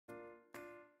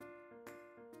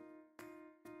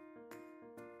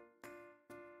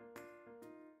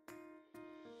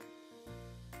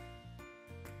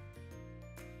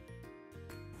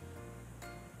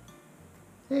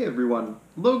Hey everyone,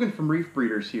 Logan from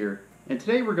ReefBreeders here, and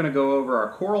today we're going to go over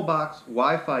our Coral Box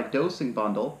Wi-Fi dosing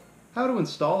bundle, how to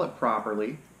install it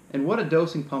properly, and what a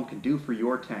dosing pump can do for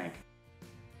your tank.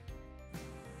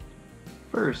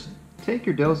 First, take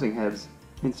your dosing heads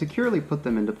and securely put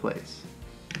them into place.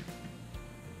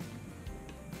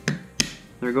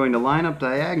 They're going to line up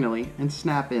diagonally and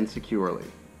snap in securely.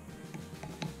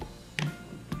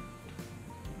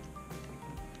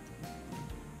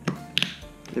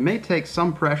 It may take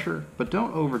some pressure, but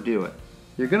don't overdo it.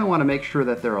 You're going to want to make sure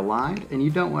that they're aligned and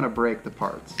you don't want to break the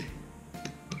parts.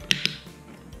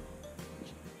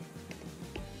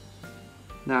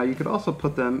 Now you could also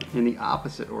put them in the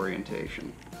opposite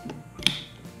orientation.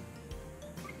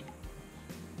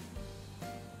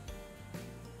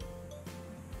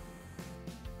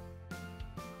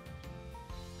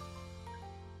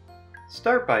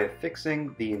 Start by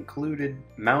affixing the included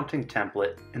mounting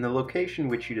template in the location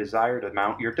which you desire to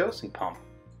mount your dosing pump.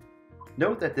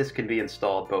 Note that this can be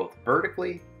installed both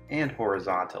vertically and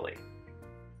horizontally.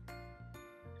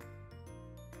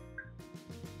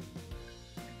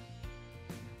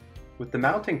 With the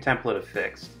mounting template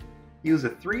affixed, use a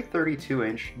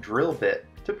 3/32-inch drill bit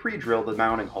to pre-drill the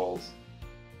mounting holes.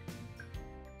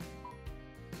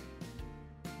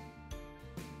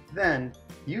 Then,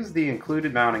 use the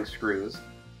included mounting screws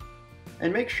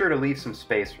and make sure to leave some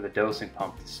space for the dosing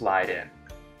pump to slide in.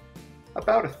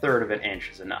 About 1/3 of an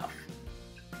inch is enough.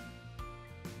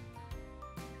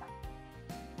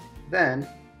 Then,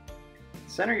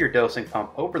 center your dosing pump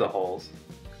over the holes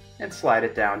and slide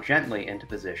it down gently into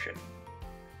position.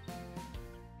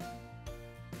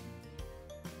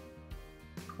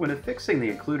 When affixing the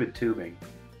included tubing,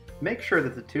 make sure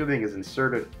that the tubing is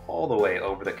inserted all the way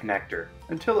over the connector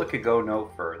until it could go no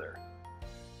further.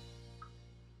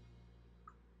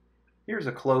 Here's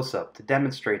a close-up to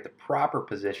demonstrate the proper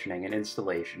positioning and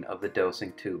installation of the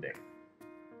dosing tubing.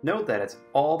 Note that it's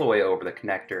all the way over the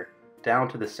connector down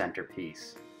to the center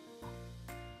piece.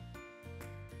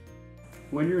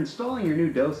 When you're installing your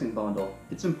new dosing bundle,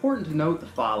 it's important to note the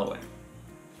following.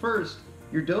 First,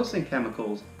 your dosing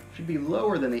chemicals should be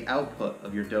lower than the output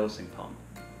of your dosing pump.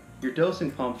 Your dosing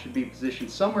pump should be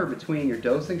positioned somewhere between your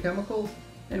dosing chemicals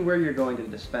and where you're going to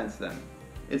dispense them.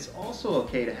 It's also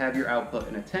okay to have your output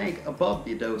in a tank above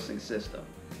the dosing system.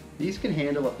 These can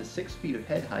handle up to 6 feet of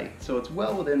head height, so it's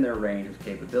well within their range of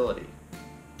capability.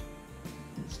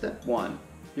 Step 1.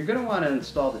 You're going to want to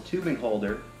install the tubing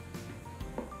holder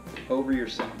over your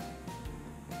sink.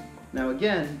 Now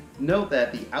again, note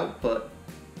that the output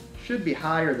should be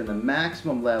higher than the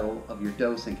maximum level of your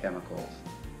dosing chemicals.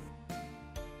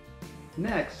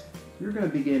 Next, you're going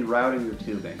to begin routing your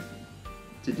tubing.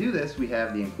 To do this, we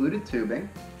have the included tubing,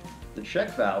 the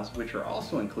check valves, which are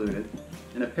also included,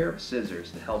 and a pair of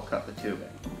scissors to help cut the tubing.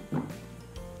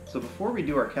 So before we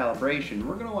do our calibration,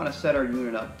 we're going to want to set our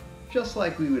unit up just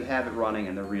like we would have it running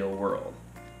in the real world.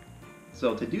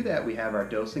 So to do that, we have our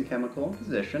dosing chemical in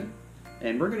position,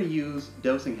 and we're going to use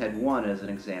dosing head 1 as an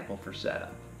example for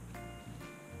setup.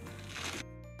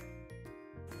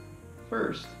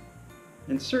 First,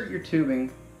 insert your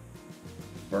tubing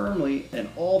firmly and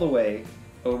all the way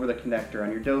over the connector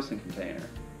on your dosing container.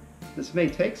 This may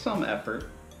take some effort,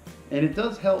 and it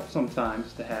does help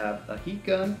sometimes to have a heat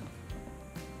gun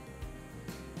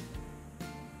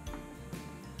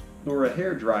or a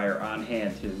hair dryer on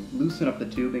hand to loosen up the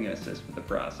tubing and assist with the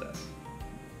process.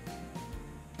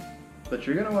 But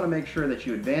you're going to want to make sure that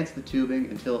you advance the tubing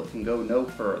until it can go no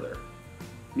further,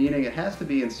 meaning it has to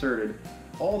be inserted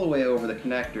all the way over the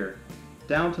connector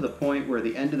down to the point where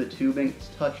the end of the tubing is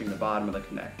touching the bottom of the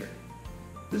connector.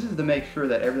 This is to make sure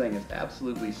that everything is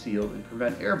absolutely sealed and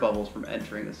prevent air bubbles from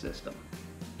entering the system.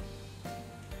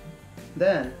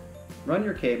 Then, run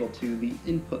your cable to the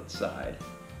input side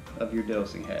of your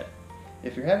dosing head.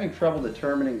 If you're having trouble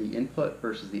determining the input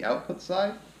versus the output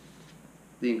side,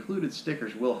 the included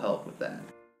stickers will help with that.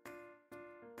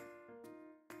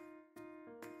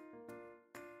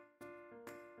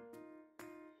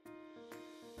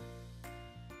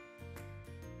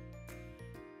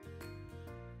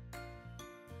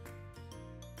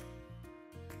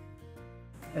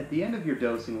 At the end of your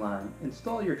dosing line,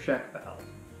 install your check valve.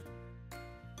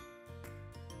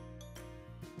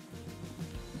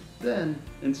 Then,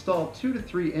 install 2 to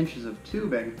 3 inches of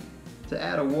tubing to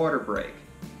add a water break.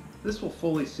 This will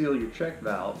fully seal your check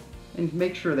valve and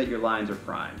make sure that your lines are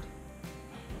primed.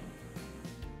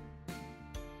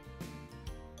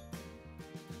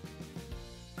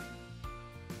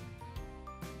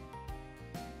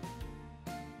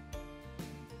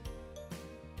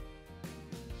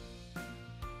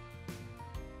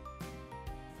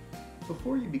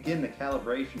 Before you begin the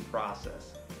calibration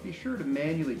process, be sure to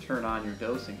manually turn on your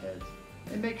dosing heads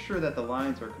and make sure that the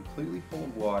lines are completely full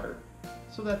of water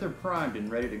so that they're primed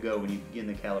and ready to go when you begin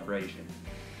the calibration.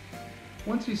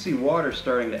 Once you see water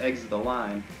starting to exit the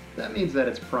line, that means that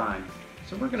it's primed,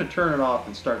 so we're going to turn it off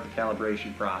and start the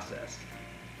calibration process.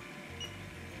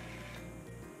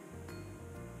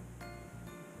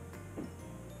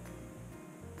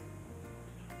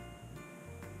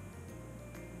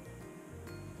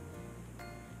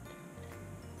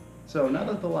 So now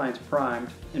that the line's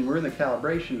primed and we're in the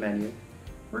calibration menu,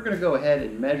 we're going to go ahead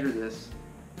and measure this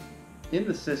in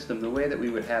the system the way that we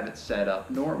would have it set up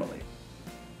normally.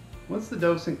 Once the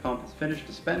dosing pump is finished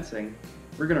dispensing,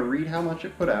 we're going to read how much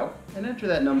it put out and enter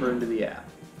that number into the app.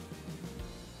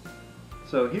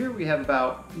 So here we have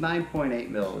about 9.8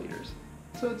 milliliters,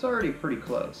 so it's already pretty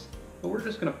close, but we're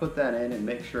just going to put that in and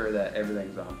make sure that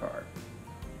everything's on par.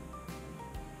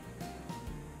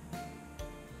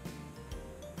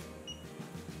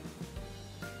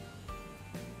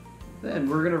 Then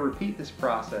we're going to repeat this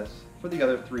process for the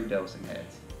other 3 dosing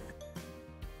heads.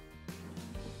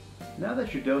 Now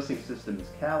that your dosing system is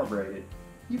calibrated,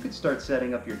 you could start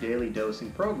setting up your daily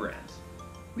dosing programs.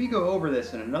 We go over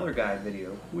this in another guide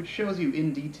video, which shows you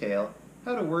in detail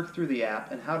how to work through the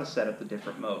app and how to set up the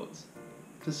different modes.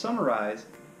 To summarize,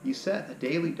 you set a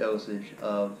daily dosage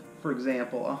of, for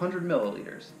example, 100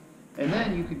 milliliters, and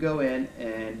then you could go in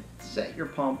and set your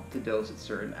pump to dose at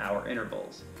certain hour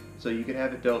intervals. So you could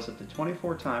have it dose up to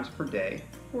 24 times per day,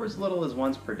 or as little as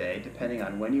once per day, depending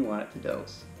on when you want it to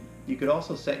dose. You could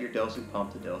also set your dosing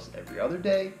pump to dose every other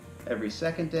day, every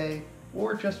second day,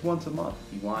 or just once a month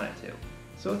if you wanted to.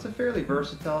 So it's a fairly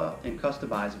versatile and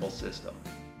customizable system.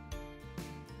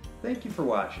 Thank you for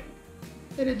watching.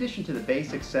 In addition to the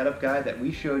basic setup guide that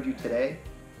we showed you today,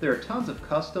 there are tons of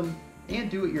custom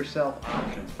and do-it-yourself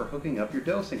options for hooking up your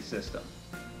dosing system.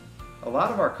 A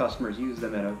lot of our customers use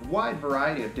them in a wide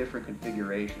variety of different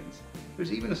configurations.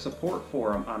 There's even a support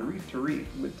forum on Reef to Reef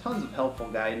with tons of helpful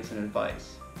guidance and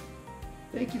advice.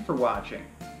 Thank you for watching,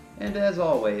 and as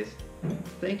always,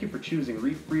 thank you for choosing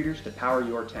ReefBreeders to power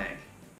your tank.